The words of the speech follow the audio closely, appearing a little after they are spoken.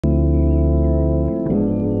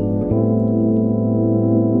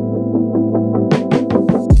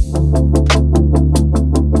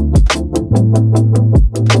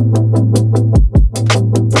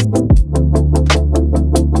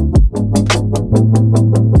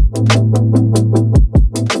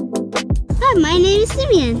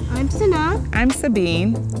I'm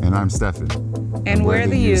Sabine. And I'm Stefan. And we're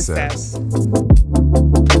the Eusebes.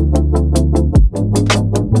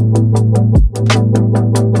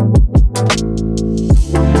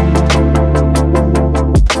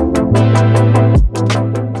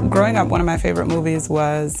 Growing up, one of my favorite movies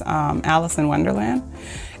was Alice in Wonderland.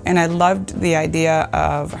 And I loved the idea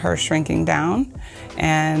of her shrinking down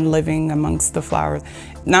and living amongst the flowers.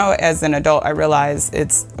 Now, as an adult, I realize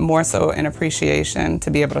it's more so an appreciation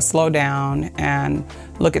to be able to slow down and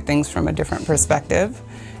look at things from a different perspective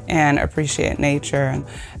and appreciate nature. And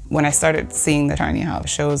when I started seeing the tiny house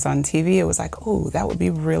shows on TV, it was like, oh, that would be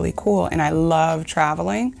really cool. And I love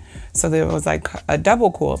traveling, so there was like a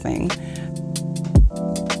double cool thing.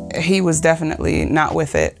 He was definitely not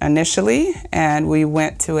with it initially, and we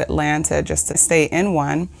went to Atlanta just to stay in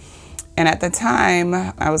one. And at the time,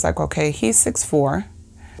 I was like, okay, he's 6'4".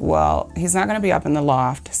 Well, he's not gonna be up in the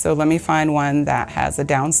loft, so let me find one that has a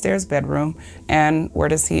downstairs bedroom. And where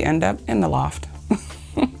does he end up? In the loft.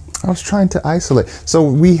 I was trying to isolate. So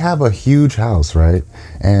we have a huge house, right?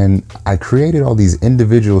 And I created all these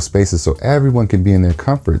individual spaces so everyone can be in their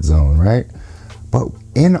comfort zone, right? But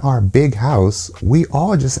in our big house, we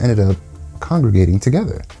all just ended up congregating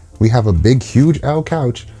together. We have a big, huge L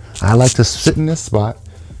couch. I like to sit in this spot.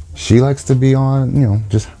 She likes to be on,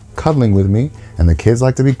 just cuddling with me, and the kids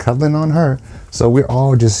like to be cuddling on her. So we're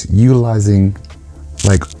all just utilizing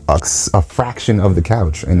like a fraction of the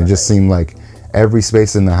couch, and it just seemed like every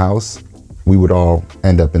space in the house, we would all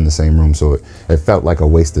end up in the same room. So it felt like a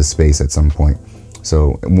waste of space at some point.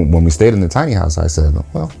 So when we stayed in the tiny house, I said,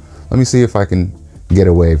 well, let me see if I can get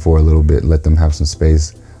away for a little bit, let them have some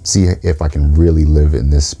space, see if I can really live in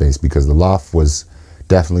this space, because the loft was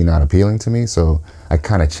definitely not appealing to me. So I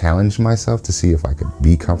kind of challenged myself to see if I could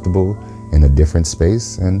be comfortable in a different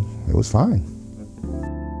space, and it was fine.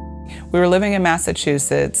 We were living in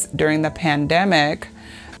Massachusetts during the pandemic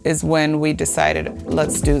is when we decided,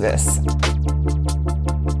 let's do this.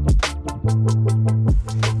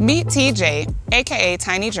 Meet TJ, aka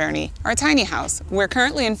Tiny Journey, our tiny house. We're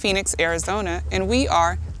currently in Phoenix, Arizona, and we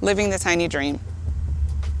are living the tiny dream.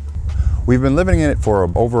 We've been living in it for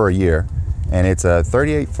over a year, and it's a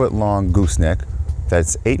 38-foot long gooseneck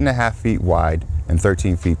that's 8.5 feet wide and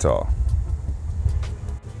 13 feet tall.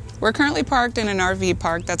 We're currently parked in an RV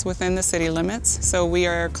park that's within the city limits, so we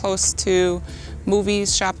are close to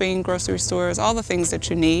movies, shopping, grocery stores, all the things that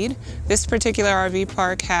you need. This particular RV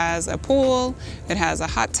park has a pool, it has a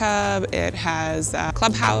hot tub, it has a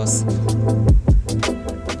clubhouse.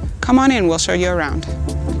 Come on in, we'll show you around.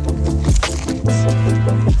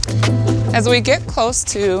 As we get close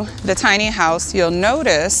to the tiny house, you'll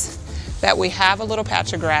notice that we have a little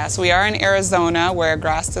patch of grass. We are in Arizona where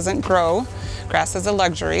grass doesn't grow. Grass is a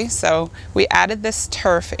luxury, so we added this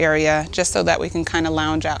turf area just so that we can kind of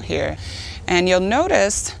lounge out here. And you'll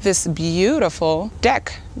notice this beautiful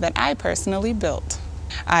deck that I personally built.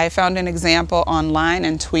 I found an example online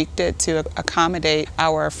and tweaked it to accommodate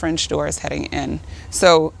our French doors heading in.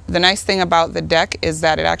 So the nice thing about the deck is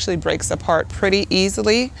that it actually breaks apart pretty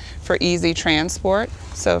easily for easy transport.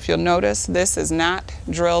 So if you'll notice, this is not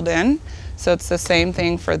drilled in. So it's the same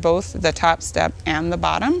thing for both the top step and the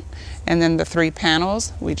bottom. And then the 3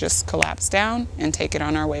 panels, we just collapse down and take it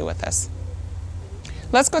on our way with us.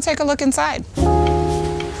 Let's go take a look inside.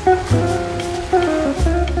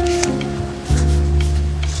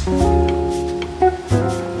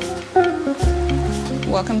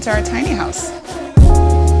 Welcome to our tiny house.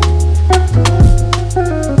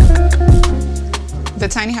 The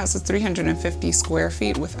tiny house is 350 square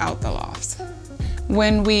feet without the lofts.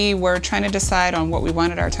 When we were trying to decide on what we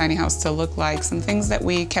wanted our tiny house to look like, some things that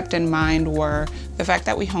we kept in mind were the fact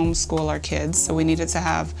that we homeschool our kids, so we needed to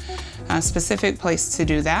have a specific place to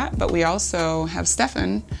do that, but we also have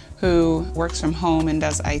Stefan, who works from home and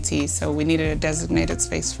does IT, so we needed a designated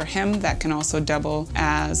space for him that can also double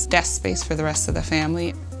as desk space for the rest of the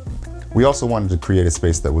family. We also wanted to create a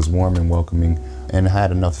space that was warm and welcoming and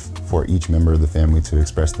had enough for each member of the family to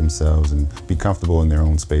express themselves and be comfortable in their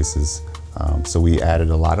own spaces. So we added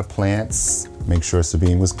a lot of plants, make sure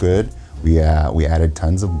Sabine was good. We added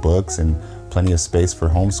tons of books and plenty of space for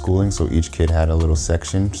homeschooling, so each kid had a little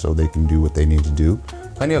section so they can do what they need to do.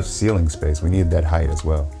 Plenty of ceiling space, we needed that height as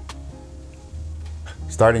well.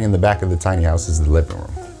 Starting in the back of the tiny house is the living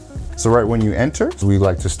room. So right when you enter, we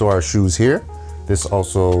like to store our shoes here. This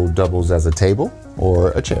also doubles as a table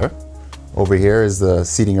or a chair. Over here is the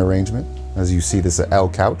seating arrangement. As you see, this is an L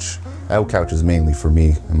couch. L couch is mainly for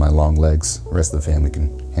me and my long legs. The rest of the family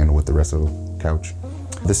can handle with the rest of the couch.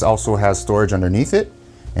 This also has storage underneath it,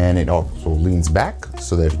 and it also leans back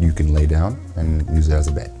so that you can lay down and use it as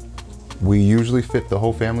a bed. We usually fit the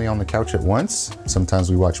whole family on the couch at once.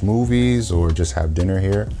 Sometimes we watch movies or just have dinner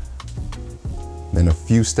here. Then a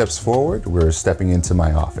few steps forward, we're stepping into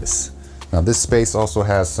my office. Now this space also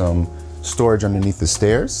has some storage underneath the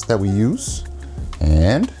stairs that we use,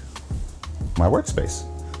 and my workspace.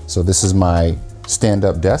 So this is my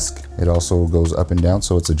stand-up desk. It also goes up and down,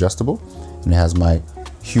 so it's adjustable. And it has my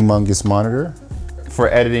humongous monitor for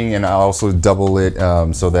editing, and I also double it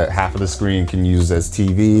so that half of the screen can use as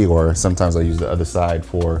TV, or sometimes I use the other side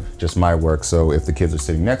for just my work. So if the kids are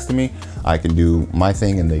sitting next to me, I can do my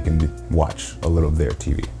thing and they can watch a little of their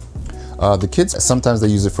TV. The kids, sometimes they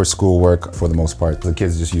use it for schoolwork. For the most part, the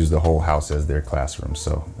kids just use the whole house as their classroom,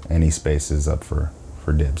 so any space is up for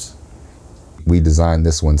dibs. We designed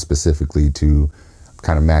this one specifically to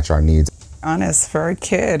kind of match our needs. Honest, for a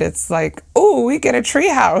kid, it's like, oh, we get a tree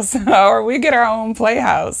house or we get our own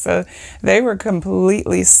playhouse. So they were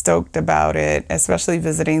completely stoked about it, especially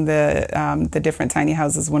visiting the different tiny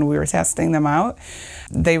houses when we were testing them out.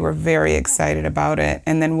 They were very excited about it.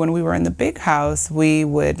 And then when we were in the big house, we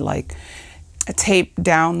would like tape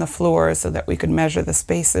down the floor so that we could measure the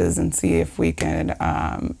spaces and see if we could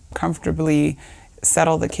comfortably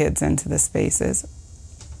settle the kids into the spaces.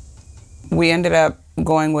 We ended up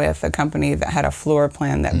going with a company that had a floor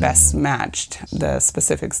plan that best matched the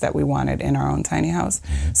specifics that we wanted in our own tiny house.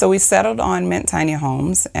 So we settled on Mint Tiny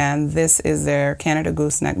Homes, and this is their Canada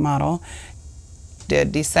gooseneck model.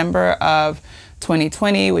 Did December of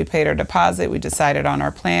 2020, we paid our deposit, we decided on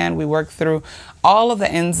our plan, we worked through all of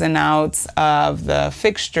the ins and outs of the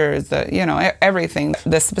fixtures, everything,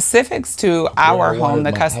 the specifics to our home,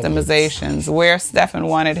 the customizations, where Stefan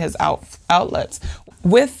wanted his outlets,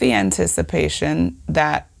 with the anticipation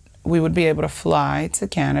that we would be able to fly to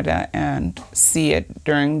Canada and see it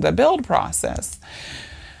during the build process.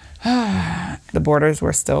 The borders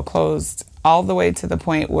were still closed all the way to the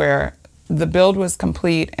point where the build was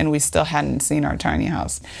complete and we still hadn't seen our tiny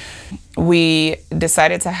house. We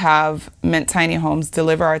decided to have Mint Tiny Homes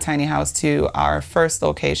deliver our tiny house to our first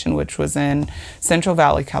location, which was in Central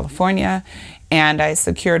Valley, California. And I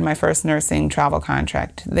secured my first nursing travel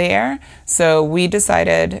contract there. So we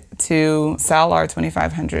decided to sell our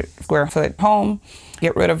 2,500 square foot home,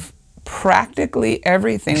 get rid of practically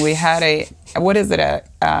everything. We had a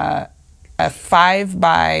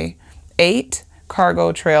 5x8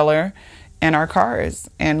 cargo trailer and our cars.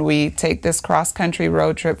 And we take this cross-country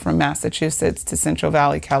road trip from Massachusetts to Central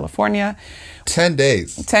Valley, California. 10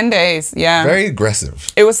 days. 10 days, yeah. Very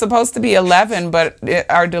aggressive. It was supposed to be 11, but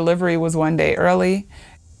our delivery was 1 day early.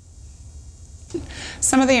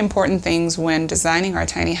 Some of the important things when designing our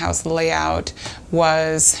tiny house layout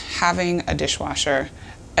was having a dishwasher.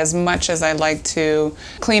 As much as I like to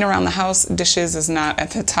clean around the house, dishes is not at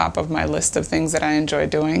the top of my list of things that I enjoy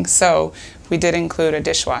doing, so we did include a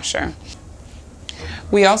dishwasher.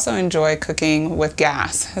 We also enjoy cooking with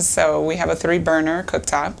gas, so we have a 3-burner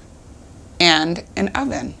cooktop and an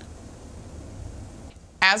oven.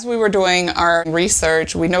 As we were doing our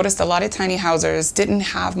research, we noticed a lot of tiny houses didn't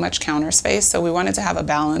have much counter space, so we wanted to have a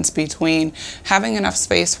balance between having enough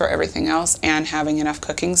space for everything else and having enough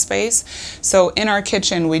cooking space. So in our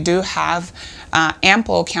kitchen, we do have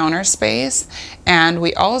ample counter space, and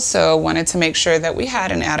we also wanted to make sure that we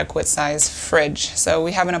had an adequate size fridge. So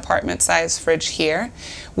we have an apartment size fridge here.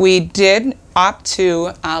 We did opt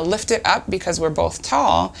to lift it up because we're both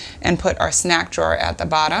tall and put our snack drawer at the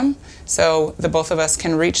bottom so the both of us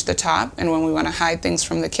can reach the top, and when we want to hide things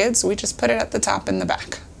from the kids, we just put it at the top in the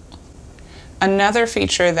back. Another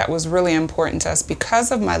feature that was really important to us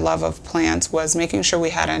because of my love of plants was making sure we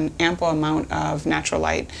had an ample amount of natural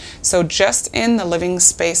light. So just in the living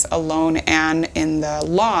space alone and in the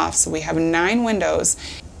lofts, we have 9 windows.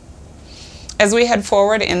 As we head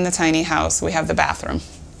forward in the tiny house, we have the bathroom.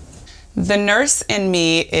 The nurse in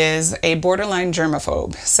me is a borderline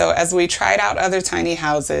germaphobe. So as we tried out other tiny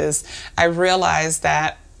houses, I realized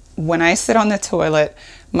that when I sit on the toilet,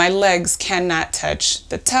 my legs cannot touch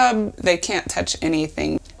the tub, they can't touch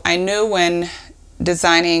anything. I knew when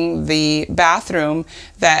designing the bathroom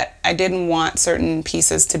that I didn't want certain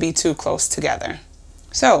pieces to be too close together.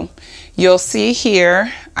 So you'll see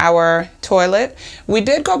here our toilet. We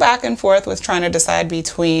did go back and forth with trying to decide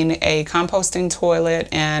between a composting toilet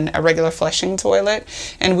and a regular flushing toilet,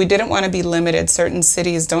 and we didn't want to be limited. Certain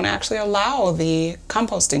cities don't actually allow the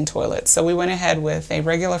composting toilet, so we went ahead with a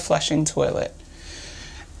regular flushing toilet.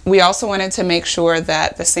 We also wanted to make sure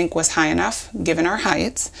that the sink was high enough given our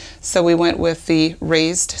heights, so we went with the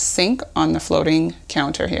raised sink on the floating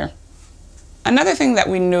counter here. Another thing that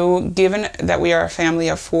we knew, given that we are a family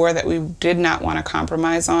of 4, that we did not want to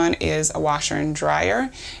compromise on is a washer and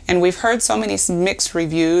dryer. And we've heard so many mixed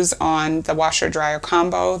reviews on the washer dryer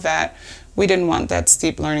combo that we didn't want that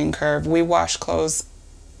steep learning curve. We wash clothes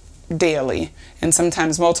daily and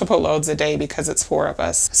sometimes multiple loads a day because it's 4 of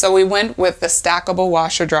us. So we went with the stackable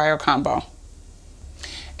washer dryer combo.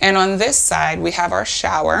 And on this side we have our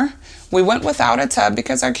shower. We went without a tub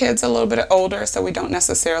because our kid's a little bit older, so we don't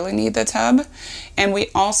necessarily need the tub. And we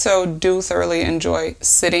also do thoroughly enjoy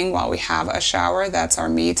sitting while we have a shower. That's our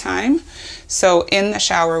me time. So in the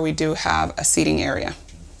shower, we do have a seating area.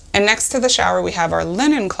 And next to the shower, we have our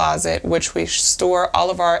linen closet, which we store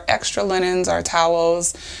all of our extra linens, our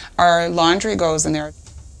towels, our laundry goes in there.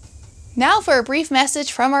 Now for a brief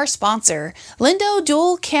message from our sponsor, Lindo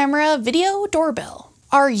Dual Camera Video Doorbell.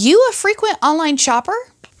 Are you a frequent online shopper?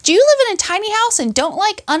 Do you live in a tiny house and don't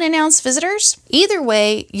like unannounced visitors? Either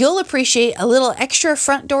way, you'll appreciate a little extra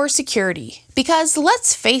front door security. Because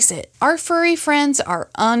let's face it, our furry friends are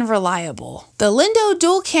unreliable. The Lindo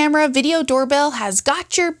Dual Camera Video Doorbell has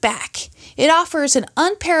got your back. It offers an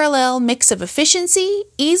unparalleled mix of efficiency,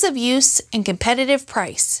 ease of use, and competitive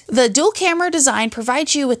price. The dual camera design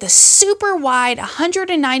provides you with a super wide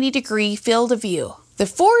 190-degree field of view. The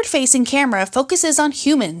forward-facing camera focuses on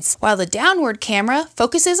humans, while the downward camera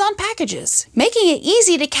focuses on packages, making it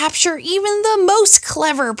easy to capture even the most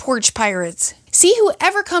clever porch pirates. See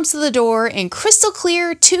whoever comes to the door in crystal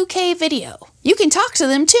clear 2K video. You can talk to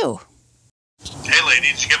them too. Hey lady,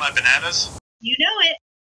 did you get my bananas? You know it.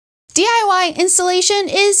 DIY installation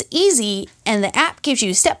is easy, and the app gives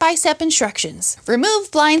you step-by-step instructions. Remove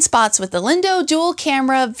blind spots with the Lindo Dual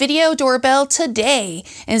Camera Video Doorbell today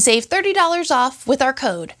and save $30 off with our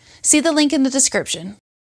code. See the link in the description.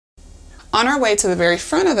 On our way to the very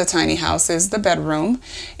front of the tiny house is the bedroom,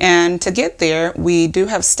 and to get there we do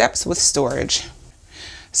have steps with storage.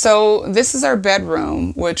 So this is our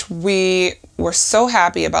bedroom, which we were so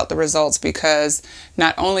happy about the results because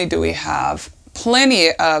not only do we have plenty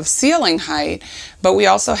of ceiling height, but we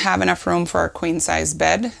also have enough room for our queen size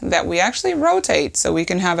bed that we actually rotate, so we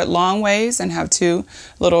can have it long ways and have 2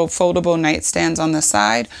 little foldable nightstands on the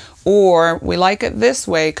side, or we like it this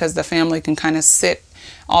way because the family can kind of sit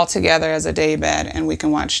all together as a day bed and we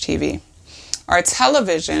can watch TV. Our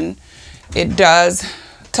television, it does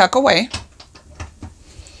tuck away,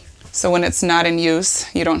 so when it's not in use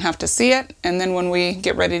you don't have to see it, and then when we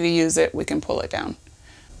get ready to use it we can pull it down.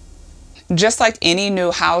 Just like any new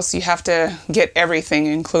house, you have to get everything,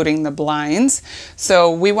 including the blinds. So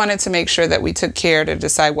we wanted to make sure that we took care to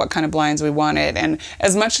decide what kind of blinds we wanted. And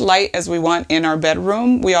as much light as we want in our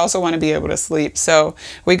bedroom, we also want to be able to sleep. So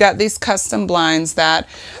we got these custom blinds that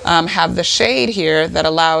have the shade here that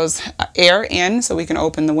allows air in, so we can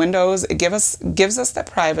open the windows. It gives us the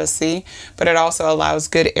privacy, but it also allows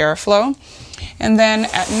good airflow. And then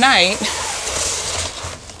at night,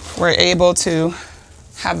 we're able to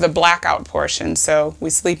have the blackout portion, so we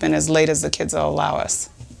sleep in as late as the kids will allow us.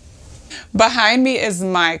 Behind me is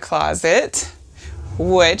my closet,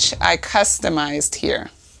 which I customized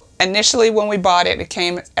here. Initially when we bought it, it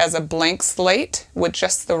came as a blank slate with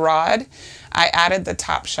just the rod. I added the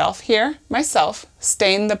top shelf here myself,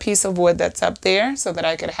 stained the piece of wood that's up there so that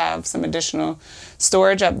I could have some additional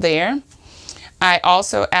storage up there. I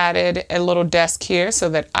also added a little desk here so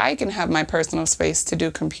that I can have my personal space to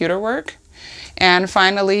do computer work. And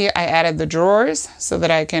finally, I added the drawers so that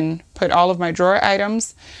I can put all of my drawer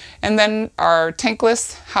items. And then our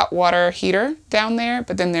tankless hot water heater down there,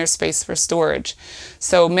 but then there's space for storage.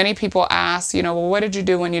 So many people ask, you know, well, what did you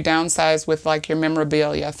do when you downsized with like your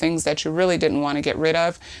memorabilia, things that you really didn't want to get rid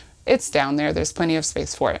of? It's down there. There's plenty of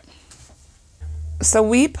space for it. So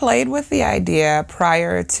we played with the idea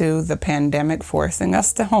prior to the pandemic forcing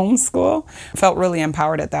us to homeschool. Felt really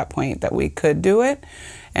empowered at that point that we could do it,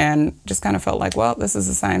 and just kind of felt like, well, this is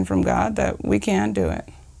a sign from God that we can do it.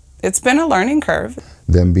 It's been a learning curve.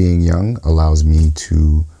 Them being young allows me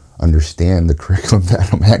to understand the curriculum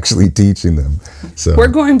that I'm actually teaching them. So we're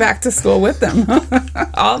going back to school with them.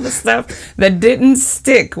 All the stuff that didn't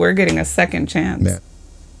stick, we're getting a second chance. Yeah.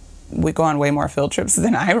 We go on way more field trips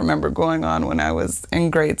than I remember going on when I was in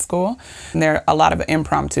grade school. And there are a lot of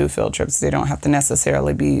impromptu field trips. They don't have to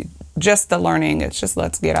necessarily be just the learning. It's just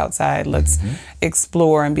let's get outside, let's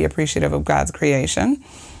explore and be appreciative of God's creation.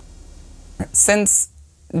 Since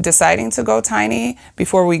deciding to go tiny,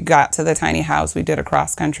 before we got to the tiny house, we did a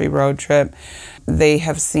cross-country road trip. They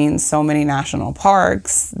have seen so many national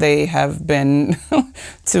parks. They have been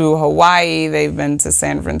to Hawaii. They've been to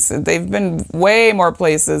San Francisco. They've been way more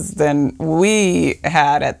places than we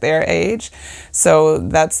had at their age. So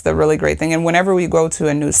that's the really great thing. And whenever we go to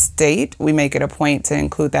a new state, we make it a point to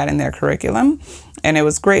include that in their curriculum. And it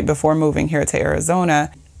was great before moving here to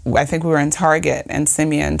Arizona. I think we were in Target and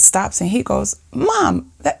Simeon stops and he goes,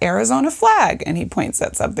 "Mom, the Arizona flag." And he points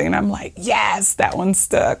at something and I'm like, yes, that one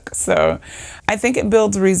stuck. So I think it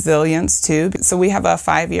builds resilience too. So we have a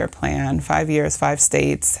 5-year plan, 5 years, 5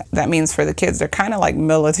 states. That means for the kids, they're kind of like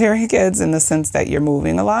military kids in the sense that you're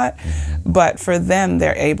moving a lot. But for them,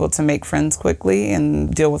 they're able to make friends quickly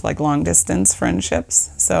and deal with like long distance friendships.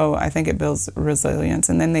 So I think it builds resilience.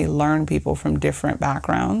 And then they learn people from different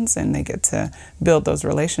backgrounds and they get to build those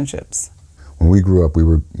relationships. When we grew up,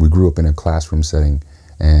 we grew up in a classroom setting,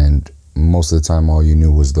 and most of the time all you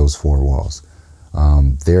knew was those 4 walls.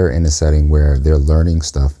 They're in a setting where they're learning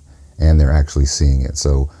stuff and they're actually seeing it.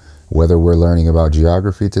 So whether we're learning about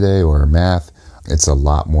geography today or math, it's a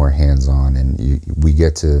lot more hands-on, and we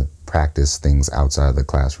get to practice things outside of the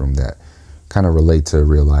classroom that kind of relate to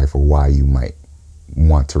real life or why you might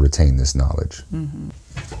want to retain this knowledge. Mm-hmm.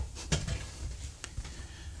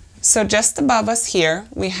 So just above us here,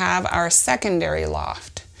 we have our secondary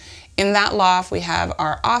loft. In that loft, we have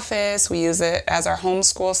our office. We use it as our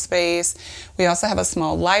homeschool space. We also have a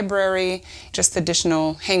small library, just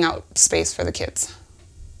additional hangout space for the kids.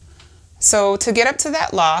 So to get up to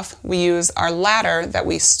that loft, we use our ladder that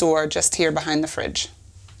we store just here behind the fridge.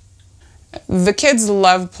 The kids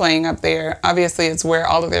love playing up there. Obviously, it's where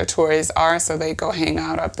all of their toys are, so they go hang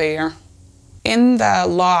out up there. In the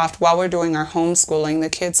loft, while we're doing our homeschooling,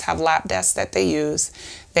 the kids have lap desks that they use.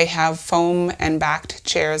 They have foam and backed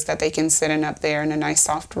chairs that they can sit in up there and a nice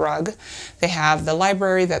soft rug. They have the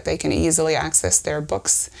library that they can easily access their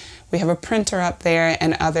books. We have a printer up there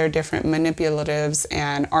and other different manipulatives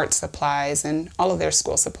and art supplies, and all of their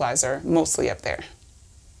school supplies are mostly up there.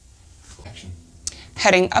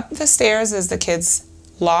 Heading up the stairs is the kids'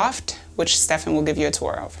 loft, which Stefan will give you a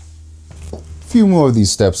tour of. Few more of these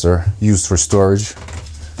steps are used for storage,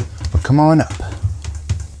 but come on up.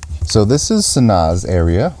 So this is Sanaa's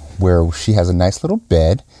area where she has a nice little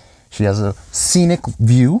bed. She has a scenic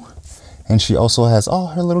view, and she also has all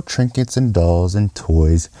her little trinkets and dolls and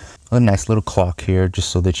toys. A nice little clock here just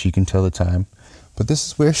so that she can tell the time. But this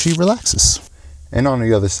is where she relaxes. And on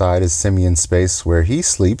the other side is Simeon's space where he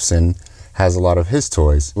sleeps and has a lot of his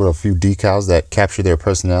toys with a few decals that capture their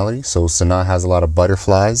personality. So Sanaa has a lot of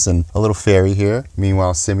butterflies and a little fairy here.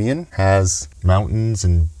 Meanwhile, Simeon has mountains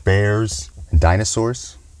and bears and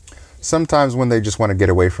dinosaurs. Sometimes when they just want to get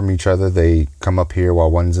away from each other, they come up here while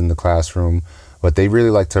one's in the classroom. But they really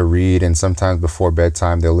like to read, and sometimes before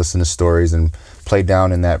bedtime they'll listen to stories and play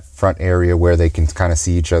down in that front area where they can kind of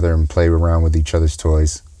see each other and play around with each other's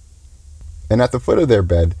toys. And at the foot of their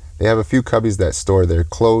bed, they have a few cubbies that store their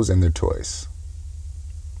clothes and their toys.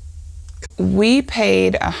 We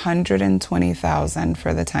paid $120,000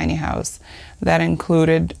 for the tiny house. That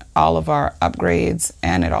included all of our upgrades,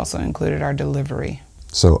 and it also included our delivery.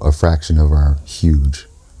 So a fraction of our huge,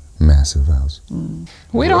 massive house.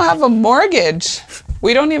 We don't have a mortgage.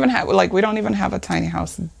 We don't even have a tiny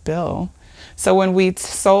house bill. So when we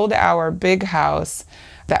sold our big house,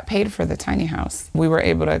 that paid for the tiny house. We were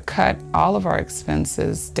able to cut all of our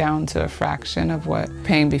expenses down to a fraction of what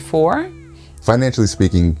paying before. Financially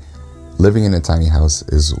speaking, living in a tiny house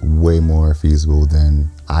is way more feasible than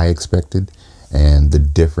I expected, and the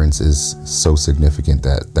difference is so significant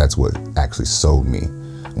that that's what actually sold me.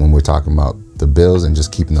 When we're talking about the bills and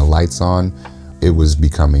just keeping the lights on, it was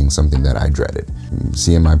becoming something that I dreaded.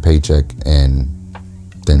 Seeing my paycheck and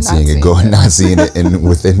then seeing it go and not seeing it and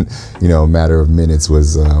within a matter of minutes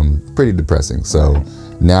was pretty depressing. So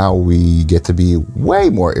now we get to be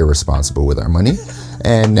way more irresponsible with our money,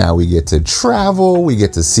 and now we get to travel, we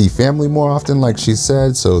get to see family more often, like she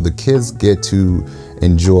said, so the kids get to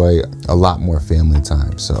enjoy a lot more family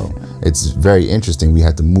time. So it's very interesting. We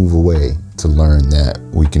had to move away to learn that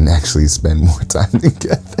we can actually spend more time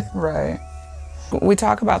together. Right. We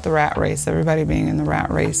talk about the rat race, everybody being in the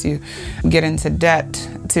rat race. You get into debt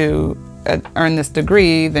to earn this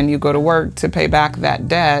degree, then you go to work to pay back that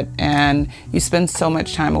debt, and you spend so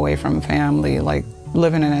much time away from family. Like,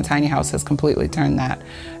 living in a tiny house has completely turned that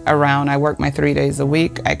around. I work my 3 days a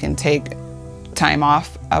week. I can take time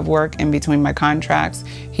off of work in between my contracts.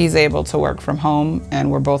 He's able to work from home,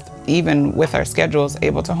 and we're both, even with our schedules,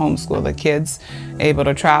 able to homeschool the kids, able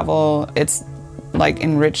to travel. It's like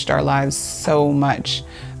enriched our lives so much.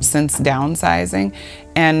 since downsizing.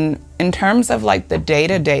 And in terms of like the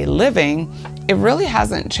day-to-day living, it really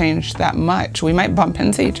hasn't changed that much. We might bump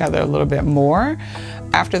into each other a little bit more.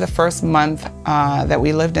 After the first month that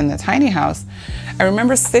we lived in the tiny house, I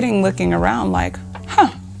remember sitting looking around like,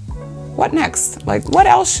 what next? Like, what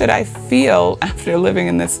else should I feel after living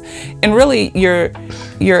in this? And really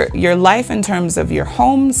your life in terms of your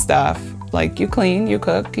home stuff, like you clean, you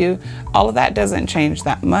cook, all of that doesn't change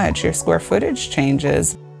that much. Your square footage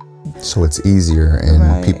changes. So it's easier,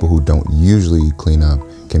 and people who don't usually clean up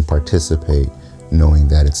can participate, knowing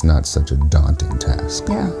that it's not such a daunting task.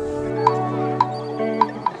 Yeah.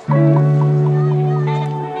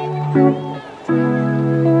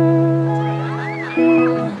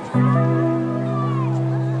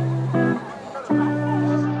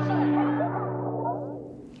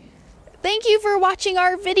 Thank you for watching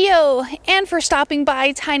our video and for stopping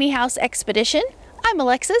by Tiny House Expedition. I'm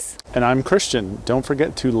Alexis. And I'm Christian. Don't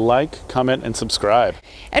forget to like, comment, and subscribe.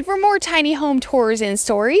 And for more tiny home tours and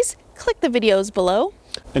stories, click the videos below.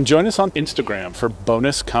 And join us on Instagram for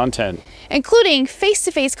bonus content, including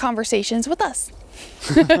face-to-face conversations with us.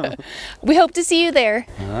 We hope to see you there.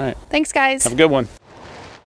 All right. Thanks, guys. Have a good one.